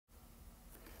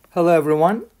Hello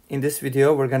everyone, in this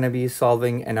video we're going to be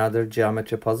solving another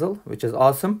geometry puzzle, which is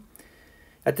awesome.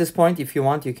 At this point, if you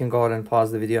want, you can go ahead and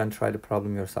pause the video and try the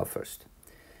problem yourself first.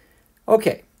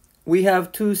 Okay, we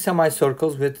have two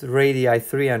semicircles with radii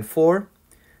 3 and 4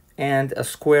 and a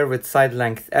square with side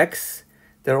length x.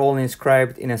 They're all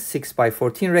inscribed in a 6 by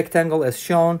 14 rectangle as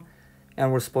shown,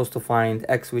 and we're supposed to find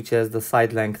x, which is the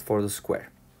side length for the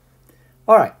square.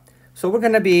 All right. So we're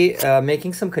going to be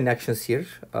making some connections here.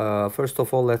 First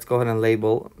of all, let's go ahead and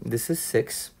label this is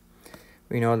 6.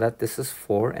 We know that this is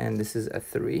 4 and this is a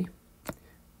 3,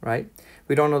 right?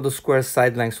 We don't know the square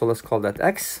side length, so let's call that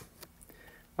x.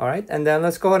 All right, and then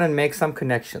let's go ahead and make some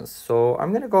connections. So I'm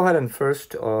going to go ahead and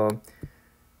first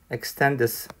extend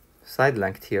this side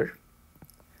length here.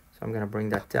 So I'm going to bring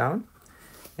that down,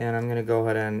 and I'm going to go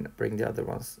ahead and bring the other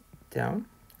ones down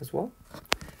as well.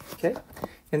 Okay.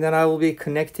 And then I will be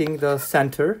connecting the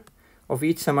center of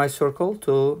each semicircle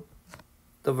to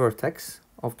the vertex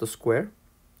of the square,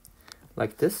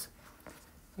 like this,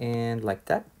 and like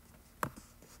that.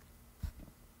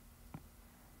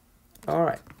 All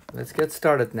right, let's get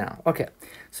started now. Okay,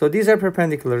 so these are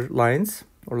perpendicular lines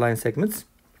or line segments.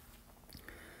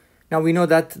 Now we know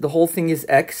that the whole thing is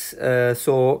x,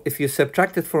 so if you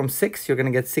subtract it from 6, you're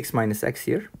going to get 6 minus x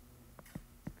here.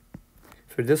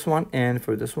 For this one and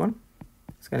for this one.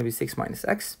 It's going to be 6 minus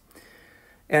x.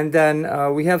 And then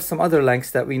we have some other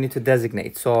lengths that we need to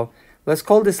designate. So let's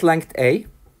call this length A,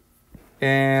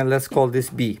 and let's call this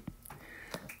B.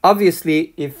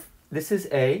 Obviously, if this is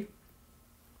A,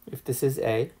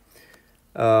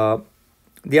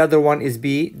 the other one is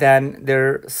B, then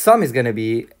their sum is going to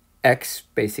be x,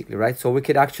 basically, right? So we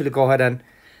could actually go ahead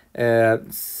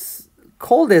and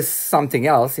call this something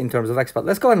else in terms of x, but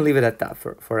let's go ahead and leave it at that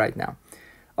for right now.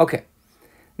 Okay.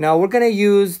 Now we're going to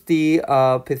use the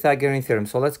Pythagorean Theorem.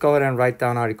 So let's go ahead and write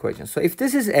down our equation. So if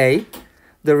this is A,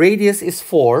 the radius is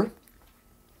 4.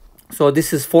 So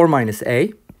this is 4 minus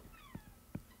A.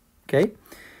 Okay.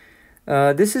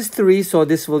 This is 3. So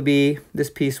this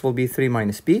piece will be 3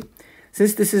 minus B.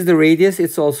 Since this is the radius,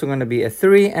 it's also going to be a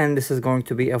 3. And this is going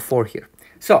to be a 4 here.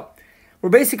 So we're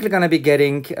basically going to be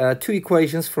getting two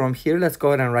equations from here. Let's go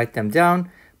ahead and write them down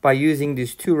by using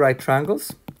these two right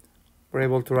triangles. We're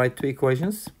able to write two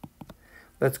equations.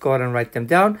 Let's go ahead and write them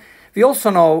down. We also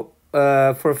know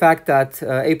for a fact that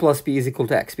a plus b is equal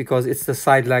to x because it's the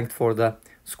side length for the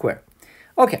square.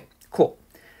 Okay, cool.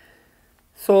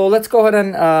 So let's go ahead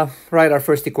and write our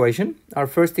first equation. Our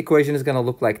first equation is going to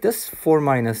look like this. 4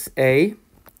 minus a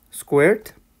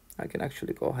squared. I can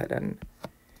actually go ahead and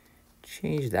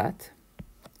change that.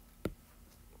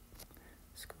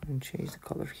 Let's go ahead and change the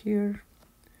color here.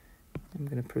 I'm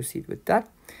going to proceed with that.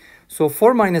 So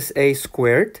 4 minus a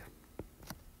squared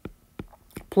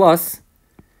plus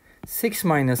 6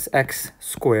 minus x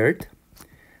squared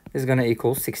is going to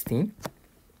equal 16.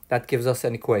 That gives us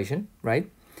an equation, right?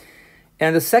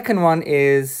 And the second one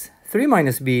is 3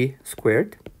 minus b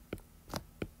squared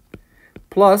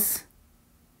plus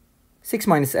 6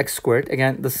 minus x squared.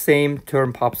 Again, the same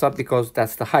term pops up because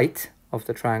that's the height of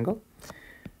the triangle.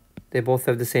 They both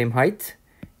have the same height,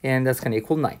 and that's going to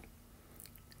equal 9.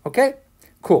 Okay,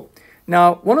 cool.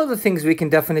 Now, one of the things we can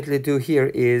definitely do here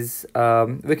is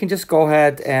we can just go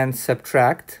ahead and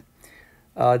subtract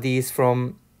these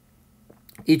from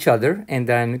each other and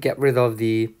then get rid of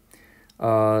the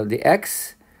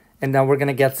x, and then we're going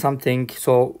to get something.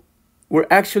 So we're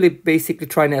actually basically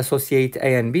trying to associate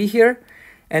a and b here,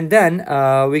 and then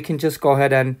we can just go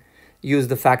ahead and use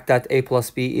the fact that a plus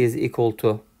b is equal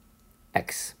to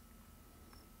x.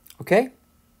 Okay,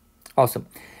 awesome.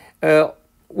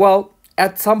 Well,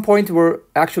 at some point, we're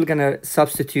actually going to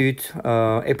substitute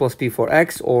a plus b for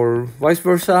x or vice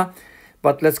versa,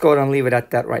 but let's go ahead and leave it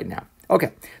at that right now.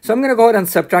 Okay, so I'm going to go ahead and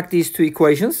subtract these two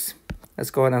equations.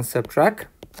 Let's go ahead and subtract.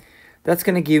 That's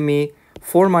going to give me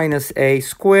 4 minus a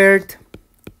squared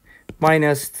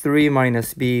minus 3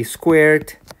 minus b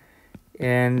squared,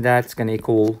 and that's going to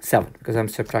equal 7 because I'm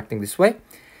subtracting this way.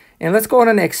 And let's go ahead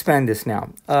and expand this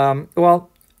now. Well,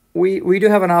 we do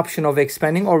have an option of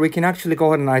expanding, or we can actually go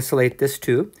ahead and isolate this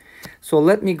too. So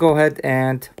let me go ahead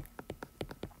and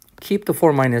keep the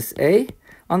 4 minus a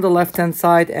on the left hand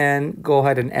side and go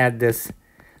ahead and add this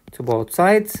to both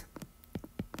sides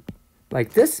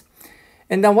like this.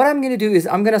 And then what I'm going to do is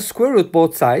I'm going to square root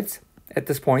both sides at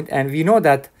this point, and we know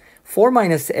that 4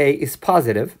 minus a is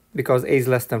positive because a is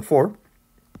less than 4.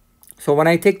 So when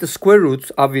I take the square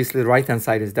roots, obviously the right hand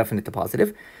side is definitely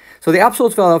positive. So the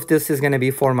absolute value of this is going to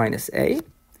be 4 minus a.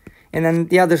 And then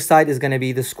the other side is going to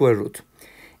be the square root.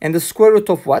 And the square root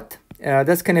of what?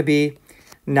 That's going to be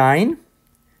 9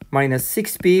 minus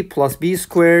 6b plus b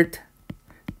squared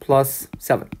plus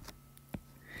 7.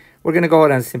 We're going to go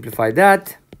ahead and simplify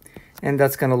that. And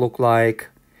that's going to look like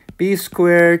b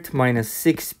squared minus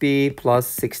 6b plus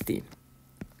 16.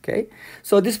 Okay,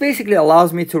 so this basically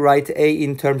allows me to write a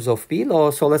in terms of b.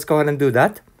 So let's go ahead and do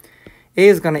that. A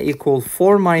is going to equal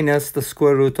 4 minus the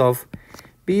square root of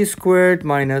b squared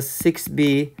minus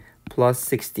 6b plus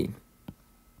 16.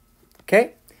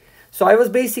 Okay, so I was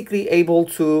basically able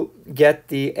to get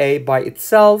the a by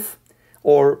itself,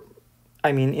 or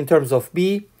I mean in terms of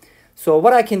b. So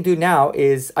what I can do now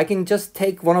is I can just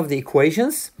take one of the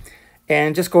equations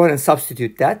and just go ahead and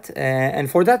substitute that. And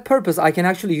for that purpose, I can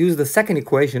actually use the second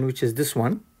equation, which is this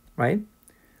one, right?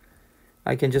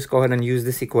 I can just go ahead and use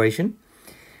this equation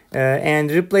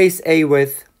and replace a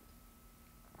with,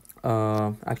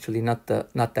 actually not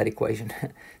that equation.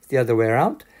 It's the other way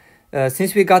around.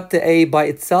 Since we got the a by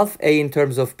itself, a in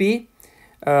terms of b,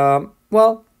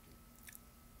 well,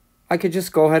 I could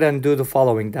just go ahead and do the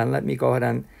following then. Let me go ahead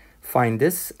and find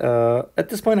this. At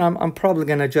this point, I'm probably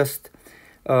going to just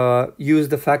use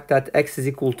the fact that x is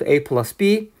equal to a plus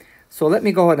b. So let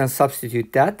me go ahead and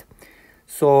substitute that.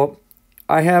 So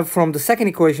I have from the second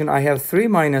equation, I have 3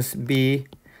 minus b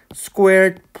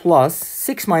squared plus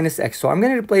 6 minus x. So I'm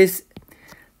going to replace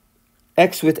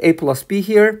x with a plus b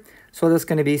here. So that's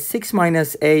going to be 6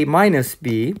 minus a minus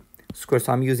b squared.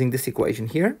 So I'm using this equation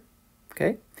here.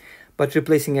 Okay. But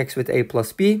replacing x with a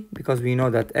plus b, because we know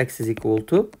that x is equal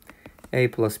to a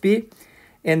plus b.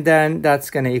 And then that's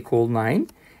going to equal 9.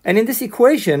 And in this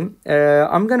equation,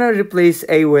 I'm going to replace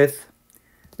a with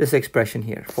this expression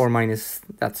here, 4 minus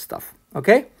that stuff.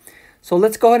 Okay, so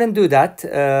let's go ahead and do that.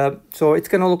 So it's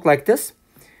going to look like this.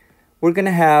 We're going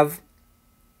to have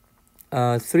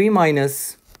 3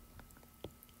 minus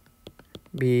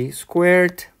b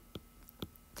squared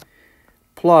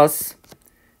plus,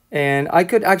 and I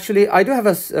could actually, I do have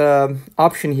a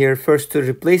option here first to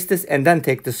replace this and then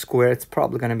take the square. It's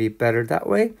probably going to be better that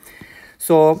way.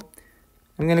 So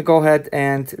I'm going to go ahead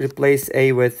and replace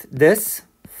a with this,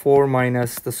 4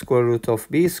 minus the square root of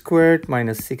b squared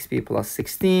minus 6b plus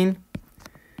 16.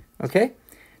 Okay,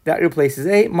 that replaces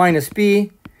a minus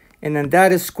b, and then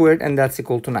that is squared, and that's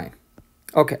equal to 9.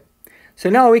 Okay, so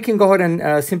now we can go ahead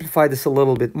and simplify this a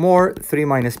little bit more. 3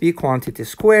 minus b quantity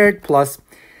squared plus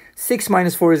 6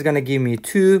 minus 4 is going to give me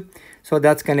 2. So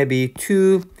that's going to be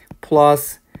 2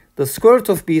 plus the square root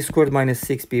of b squared minus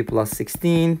 6b plus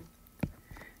 16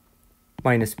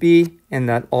 minus b, and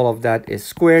that all of that is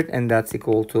squared, and that's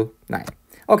equal to 9.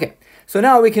 Okay, so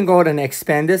now we can go ahead and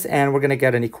expand this, and we're going to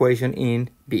get an equation in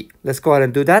b. Let's go ahead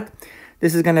and do that.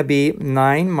 This is going to be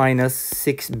 9 minus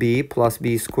 6b plus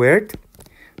b squared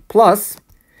plus,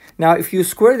 now if you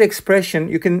square the expression,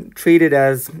 you can treat it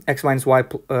as x minus y,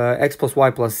 x plus y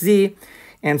plus z,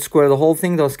 and square the whole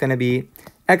thing. That's going to be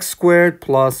x squared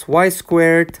plus y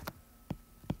squared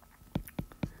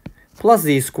plus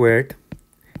z squared,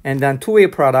 and then two-way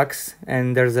products,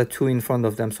 and there's a 2 in front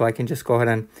of them, so I can just go ahead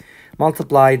and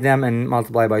multiply them and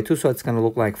multiply by 2, so it's going to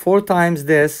look like 4 times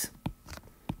this.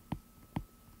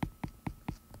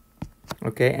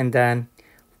 Okay, and then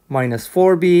minus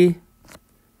 4b,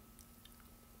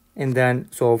 and then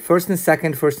so first and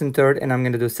second, first and third, and I'm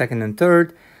going to do second and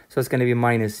third, so it's going to be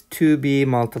minus 2b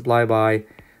multiplied by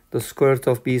the square root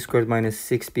of b squared minus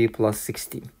 6b plus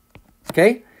 16.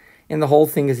 Okay, and the whole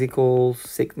thing is equal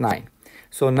 9.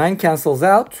 So 9 cancels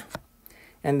out,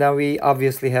 and then we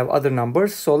obviously have other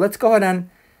numbers. So let's go ahead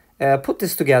and put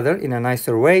this together in a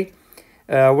nicer way.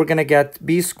 We're going to get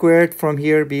b squared from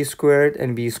here, b squared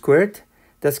and b squared.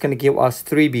 That's going to give us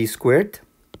 3b squared.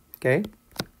 Okay.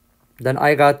 Then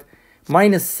I got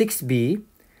minus 6b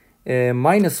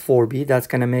minus 4b. That's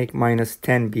going to make minus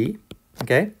 10b.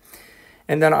 Okay.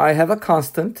 And then I have a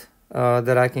constant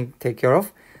that I can take care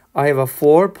of. I have a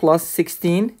 4 plus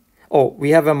 16. Oh, we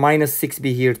have a minus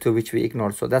 6b here too, which we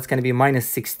ignored. So that's going to be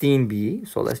minus 16b.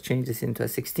 So let's change this into a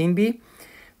 16b.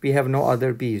 We have no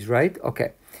other b's, right?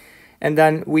 Okay. And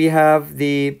then we have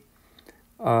the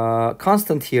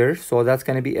constant here. So that's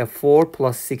going to be a 4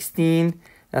 plus 16.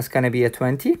 That's going to be a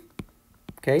 20.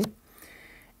 Okay.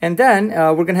 And then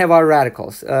we're going to have our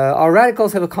radicals. Our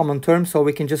radicals have a common term, so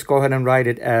we can just go ahead and write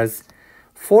it as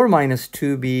 4 minus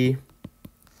 2b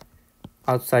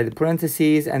outside the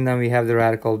parentheses, and then we have the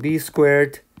radical b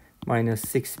squared minus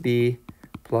 6b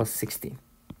plus 16.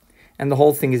 And the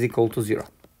whole thing is equal to 0.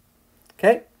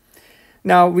 Okay.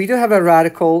 Now, we do have a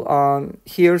radical on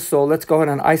here, so let's go ahead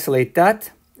and isolate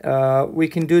that. We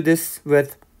can do this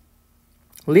with,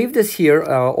 leave this here,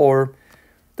 or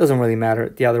doesn't really matter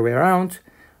the other way around.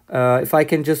 If I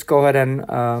can just go ahead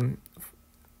and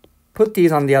put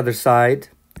these on the other side,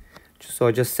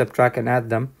 so just subtract and add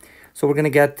them. So we're going to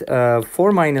get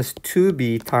 4 minus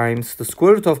 2b times the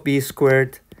square root of b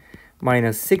squared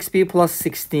minus 6b plus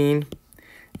 16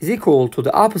 is equal to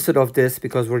the opposite of this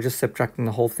because we're just subtracting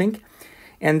the whole thing.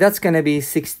 And that's going to be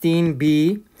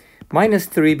 16b minus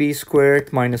 3b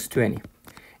squared minus 20.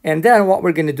 And then what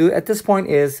we're going to do at this point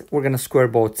is we're going to square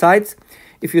both sides.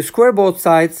 If you square both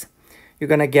sides, you're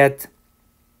going to get,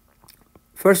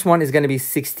 first one is going to be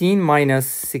 16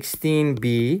 minus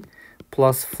 16b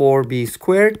plus 4b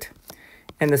squared.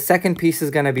 And the second piece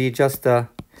is going to be just the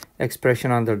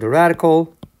expression under the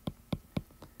radical.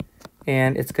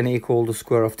 And it's going to equal the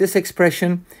square of this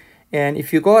expression. And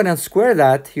if you go ahead and square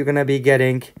that, you're going to be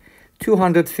getting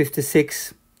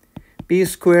 256 b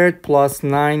squared plus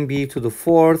 9b to the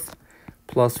fourth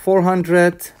plus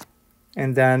 400.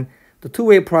 And then the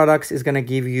two-way products is going to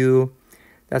give you,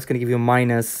 that's going to give you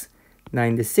minus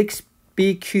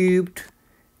 96b cubed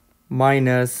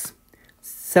minus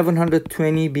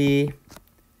 720b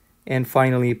and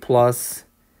finally plus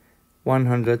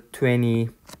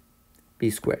 120b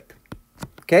squared.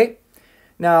 Okay,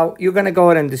 now you're going to go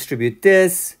ahead and distribute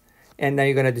this, and then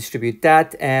you're going to distribute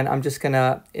that. And I'm just going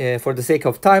to, for the sake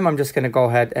of time, I'm just going to go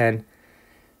ahead and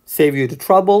save you the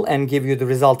trouble and give you the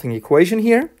resulting equation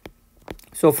here.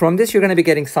 So from this, you're going to be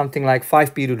getting something like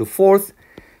 5b to the fourth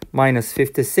minus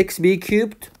 56b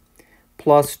cubed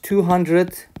plus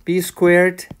 200b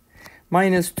squared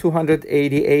minus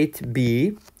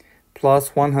 288b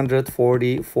plus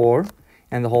 144,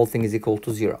 and the whole thing is equal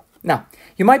to 0. Now,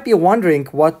 you might be wondering,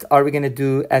 what are we going to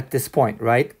do at this point,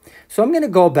 right? So I'm going to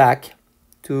go back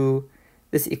to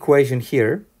this equation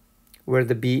here, where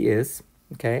the b is,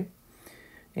 okay?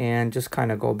 And just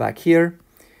kind of go back here.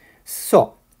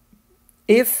 So,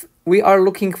 if we are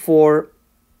looking for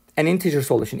an integer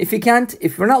solution, if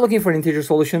we're not looking for an integer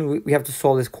solution, we have to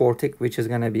solve this quartic, which is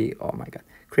going to be, oh my God,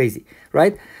 crazy,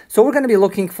 right? So we're going to be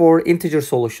looking for integer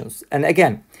solutions. And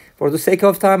again, for the sake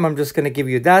of time, I'm just going to give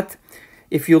you that.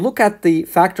 If you look at the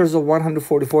factors of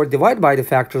 144 divided by the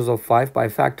factors of 5 by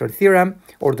factor theorem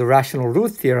or the rational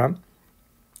root theorem,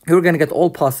 you're going to get all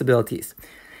possibilities.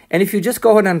 And if you just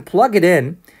go ahead and plug it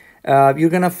in, you're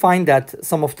going to find that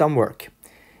some of them work.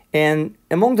 And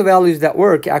among the values that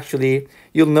work, actually,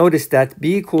 you'll notice that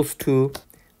b equals 2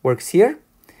 works here.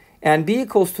 And b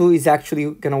equals 2 is actually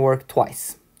going to work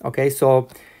twice. Okay, so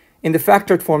in the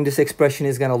factored form, this expression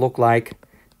is going to look like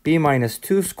b minus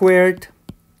 2 squared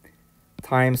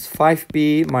times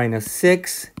 5b minus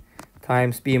 6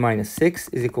 times b minus 6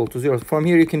 is equal to 0. From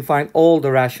here, you can find all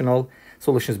the rational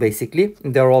solutions, basically.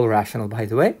 They're all rational, by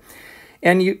the way.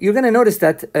 And you're going to notice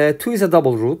that 2 is a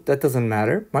double root. That doesn't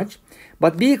matter much.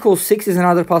 But b equals 6 is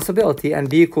another possibility, and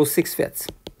b equals 6 fits.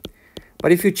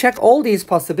 But if you check all these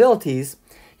possibilities,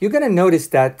 you're going to notice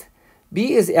that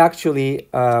b is actually,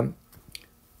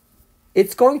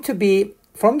 it's going to be,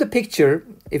 from the picture,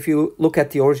 if you look at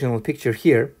the original picture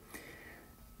here,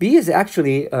 b is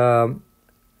actually a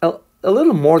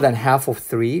little more than half of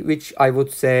 3, which I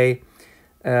would say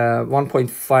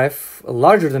 1.5,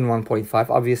 larger than 1.5,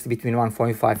 obviously between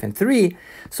 1.5 and 3.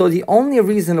 So the only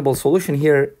reasonable solution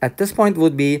here at this point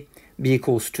would be b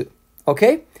equals 2.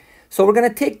 Okay, so we're going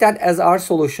to take that as our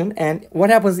solution. And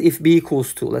what happens if b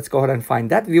equals 2? Let's go ahead and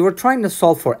find that. We were trying to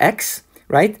solve for x,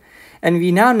 right? And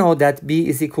we now know that b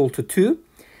is equal to 2.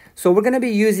 So we're going to be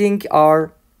using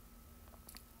our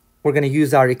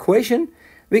equation.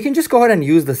 We can just go ahead and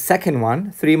use the second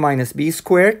one, 3 minus b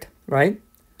squared, right?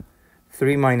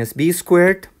 3 minus b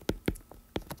squared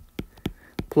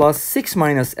plus 6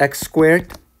 minus x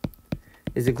squared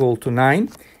is equal to 9.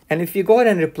 And if you go ahead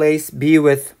and replace b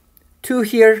with 2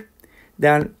 here,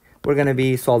 then we're going to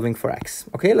be solving for x.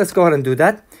 Okay, let's go ahead and do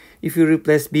that. If you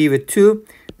replace b with 2,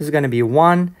 this is going to be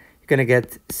 1. You're going to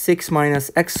get 6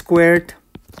 minus x squared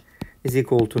is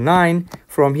equal to 9.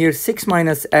 From here, 6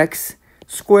 minus x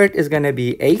squared is going to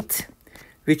be 8,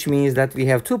 which means that we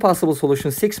have two possible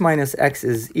solutions. 6 minus x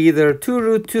is either 2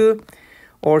 root 2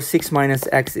 or 6 minus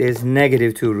x is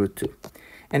negative 2 root 2.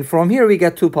 And from here, we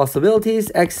get two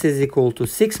possibilities. X is equal to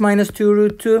 6 minus 2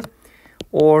 root 2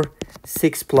 or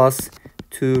 6 plus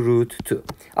 2 root 2.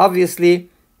 Obviously,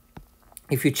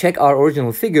 if you check our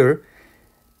original figure,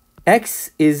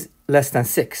 x is less than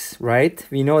 6, right?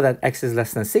 We know that x is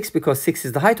less than 6 because 6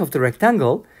 is the height of the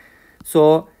rectangle.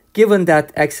 So given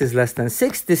that x is less than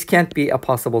 6, this can't be a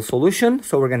possible solution.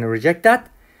 So we're going to reject that,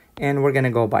 and we're going to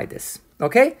go by this.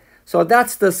 Okay, so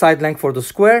that's the side length for the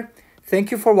square.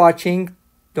 Thank you for watching.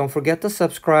 Don't forget to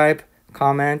subscribe,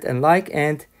 comment, and like,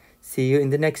 and see you in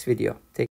the next video.